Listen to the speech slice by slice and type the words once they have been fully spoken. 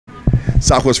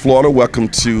Southwest Florida, welcome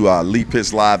to Lee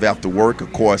Pitts Live After Work.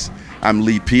 Of course, I'm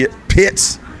Lee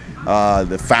Pitts,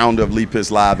 the founder of Lee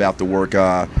Pitts Live After Work.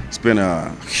 It's been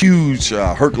a huge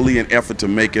Herculean effort to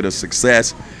make it a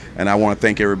success, and I want to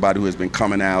thank everybody who has been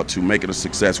coming out to make it a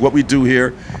success. What we do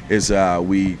here is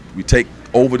we take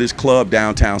over this club,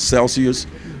 Downtown Celsius,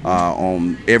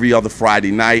 on every other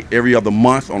Friday night, every other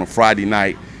month on a Friday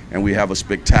night, and we have a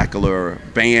spectacular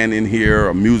band in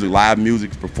here, live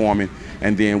music performing,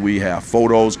 and then we have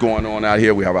photos going on out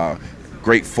here. We have our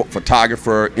great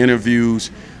photographer,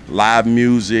 interviews, live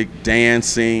music,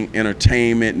 dancing,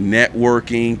 entertainment,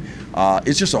 networking.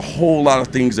 It's just a whole lot of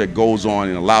things that goes on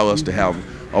and allow us to have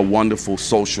a wonderful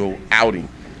social outing.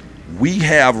 We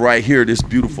have right here this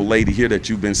beautiful lady here that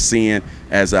you've been seeing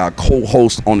as our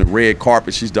co-host on the red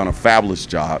carpet. She's done a fabulous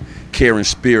job. Karen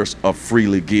Spears of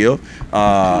Freely Give,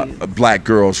 Black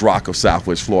Girls Rock of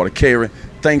Southwest Florida. Karen,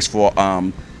 thanks for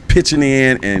pitching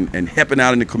in and helping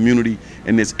out in the community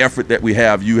in this effort that we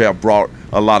have. You have brought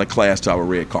a lot of class to our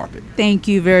red carpet. Thank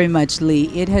you very much, Lee.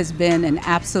 It has been an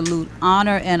absolute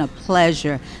honor and a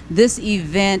pleasure. This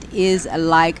event is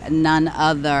like none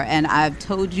other, and I've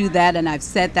told you that, and I've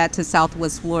said that to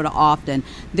Southwest Florida often.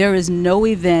 There is no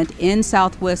event in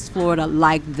Southwest Florida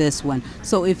like this one.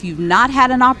 So if you've not had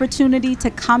an opportunity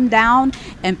to come down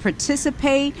and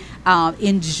participate,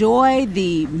 enjoy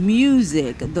the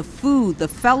music, the food, the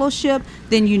fellowship,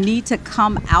 then you need to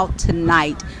come out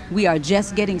tonight. We are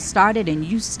just getting started and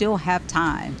you still have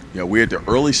time. Yeah, we're at the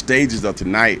early stages of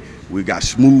tonight. We've got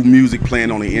smooth music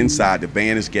playing on the inside. The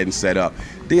band is getting set up.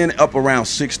 Then up around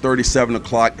 6:30, 7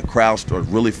 o'clock, the crowd starts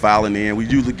really filing in. We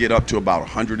usually get up to about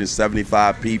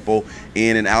 175 people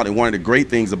in and out. And one of the great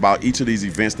things about each of these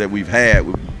events that we've had,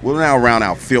 we're now around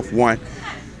our fifth one.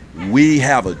 We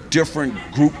have a different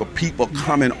group of people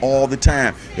coming all the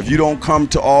time. If you don't come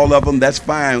to all of them, that's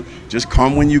fine. Just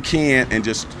come when you can and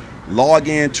just log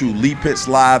in to Lee Pitts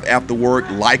Live After Work,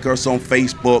 like us on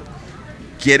Facebook,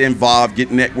 get involved, get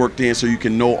networked in so you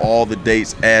can know all the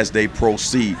dates as they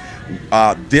proceed.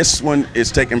 This one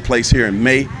is taking place here in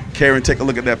May. Karen, take a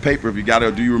look at that paper if you got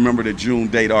it. Do you remember the June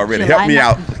date already? Help me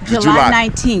out. July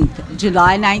 19th.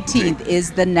 July 19th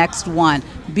is the next one.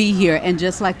 Be here. And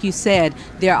just like you said,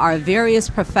 there are various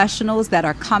professionals that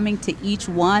are coming to each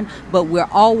one, but we're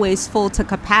always full to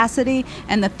capacity.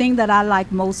 And the thing that I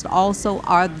like most also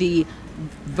are the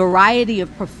variety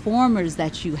of performers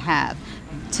that you have.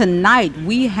 Tonight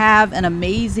we have an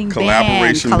amazing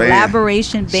collaboration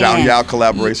band. Shouting out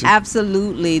collaboration.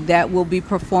 Absolutely, that will be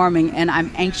performing, and I'm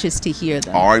anxious to hear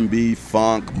them. R&B,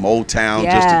 funk, Motown,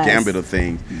 just a gambit of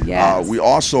things. Yes. We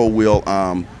also will,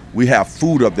 we have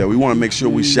food up there. We want to make sure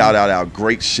we shout out our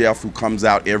great chef who comes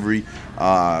out every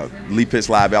Lee Pitts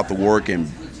Live After Work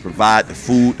and provide the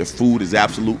food. The food is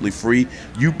absolutely free.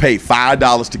 You pay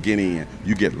 $5 to get in.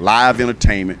 You get live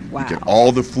entertainment. Wow. You get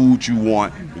all the food you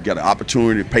want. You get an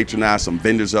opportunity to patronize some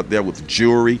vendors up there with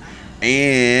jewelry,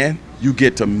 and you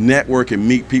get to network and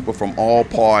meet people from all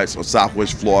parts of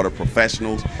Southwest Florida,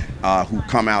 professionals who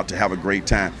come out to have a great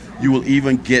time. You will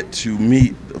even get to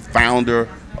meet the founder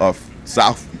of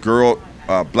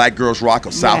Black Girls Rock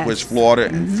of Southwest Florida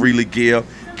and Freely Give.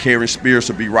 Karen Spears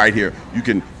will be right here. You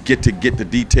can get the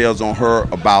details on her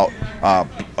about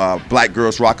Black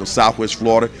Girls Rock of Southwest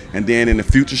Florida, and then in the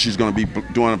future she's going to be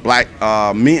doing a black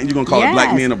men. You're going to call it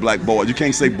black men or black boys. You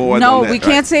can't say boys. No, on that, we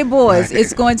can't say boys.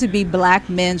 It's going to be Black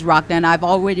Men's Rock. And I've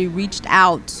already reached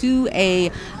out to a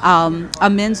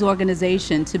men's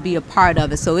organization to be a part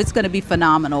of it, so it's going to be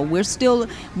phenomenal. We're still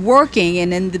working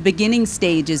and in the beginning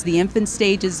stages, the infant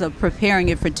stages of preparing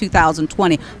it for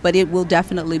 2020, but it will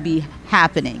definitely be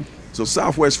happening. So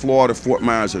Southwest Florida, Fort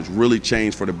Myers has really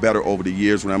changed for the better over the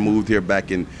years. When I moved here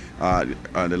back in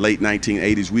the late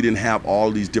 1980s, we didn't have all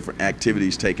these different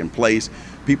activities taking place.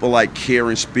 People like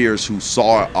Karen Spears, who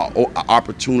saw an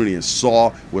opportunity and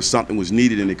saw where something was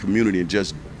needed in the community and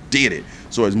just did it.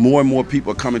 So as more and more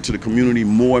people are coming to the community,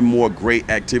 more and more great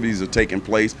activities are taking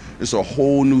place. It's a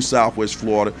whole new Southwest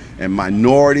Florida, and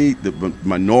the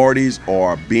minorities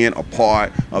are being a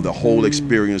part of the whole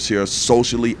experience here,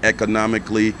 socially,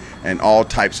 economically, and all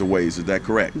types of ways. Is that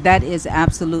correct? That is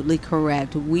absolutely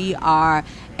correct. We are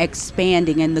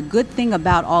expanding, and the good thing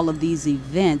about all of these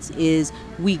events is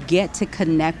we get to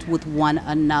connect with one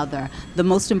another. The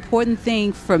most important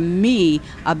thing for me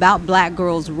about Black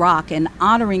Girls Rock and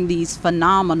honoring these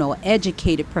phenomenal,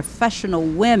 educated, professional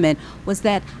women was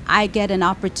that I get an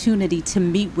opportunity to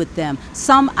meet with them.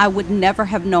 Some I would never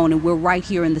have known, and we're right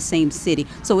here in the same city.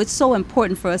 So it's so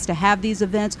important for us to have these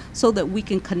events so that we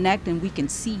can connect and we can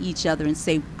see each other and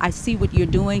say, I see what you're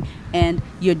doing, and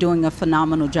you're doing a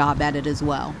phenomenal job at it as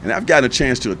well. And I've gotten a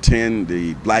chance to attend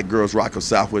the Black Girls Rock of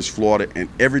Southwest Florida, and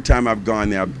every time I've gone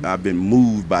there, I've been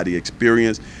moved by the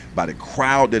experience, by the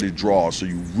crowd that it draws. So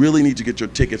you really need to get your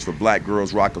tickets for Black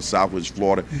Girls Rock of Southwest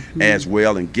Florida as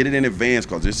well, and get it in advance,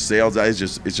 because this sales out, it's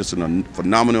just a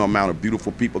phenomenal amount of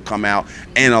beautiful people come out,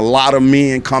 and a lot of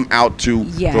men come out too.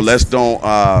 Yes. So let's don't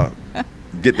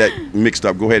get that mixed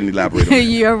up. Go ahead and elaborate on that.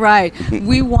 You're right.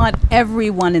 We want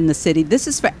everyone in the city. This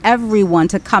is for everyone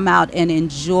to come out and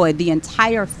enjoy, the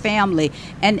entire family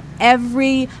and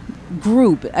every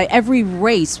group, every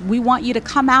race. We want you to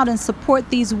come out and support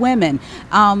these women.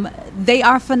 They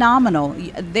are phenomenal.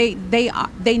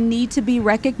 They need to be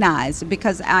recognized,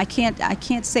 because I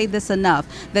can't say this enough,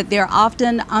 that they're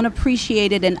often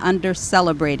unappreciated and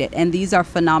under-celebrated, and these are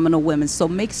phenomenal women. So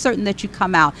make certain that you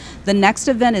come out. The next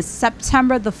event is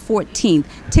September the 14th.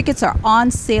 Tickets are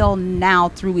on sale now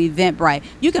through Eventbrite.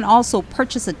 You can also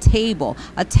purchase a table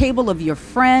of your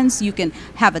friends. You can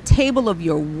have a table of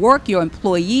your work, your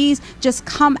employees. Just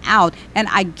come out, and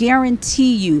I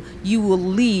guarantee you will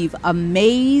leave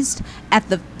amazed at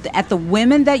the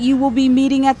women that you will be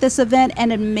meeting at this event,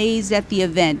 and amazed at the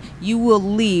event. You will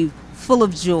leave full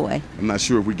of joy. I'm not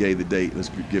sure if we gave the date. Let's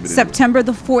give it September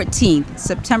the 14th.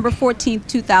 September 14th,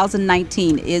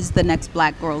 2019 is the next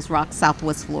Black Girls Rock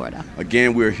Southwest Florida.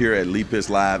 Again, we're here at Lee Pitts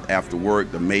Live After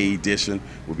Work, the May edition.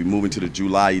 We'll be moving to the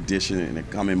July edition in the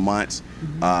coming months.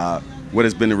 What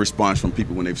has been the response from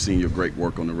people when they've seen your great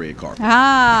work on the red carpet?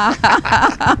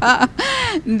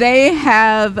 They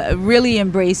have really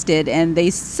embraced it, and they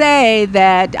say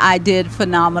that I did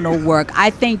phenomenal work. I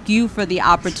thank you for the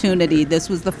opportunity. This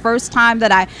was the first time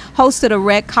that I hosted a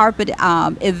red carpet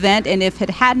event, and if it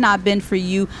had not been for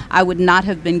you, I would not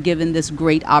have been given this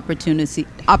great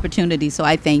opportunity. So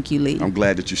I thank you, Lee. I'm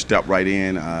glad that you stepped right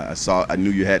in. I knew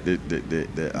you had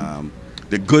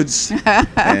the goods,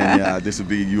 and this would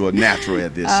be, you a natural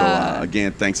at this. So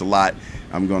again, thanks a lot.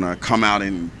 I'm gonna come out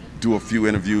and do a few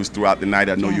interviews throughout the night.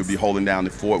 I know you'll be holding down the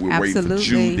fort. We're waiting for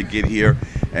Jude to get here,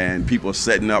 and people are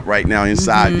setting up right now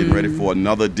inside, getting ready for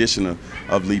another edition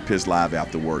of Lee Pitts Live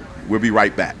After Work. We'll be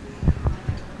right back.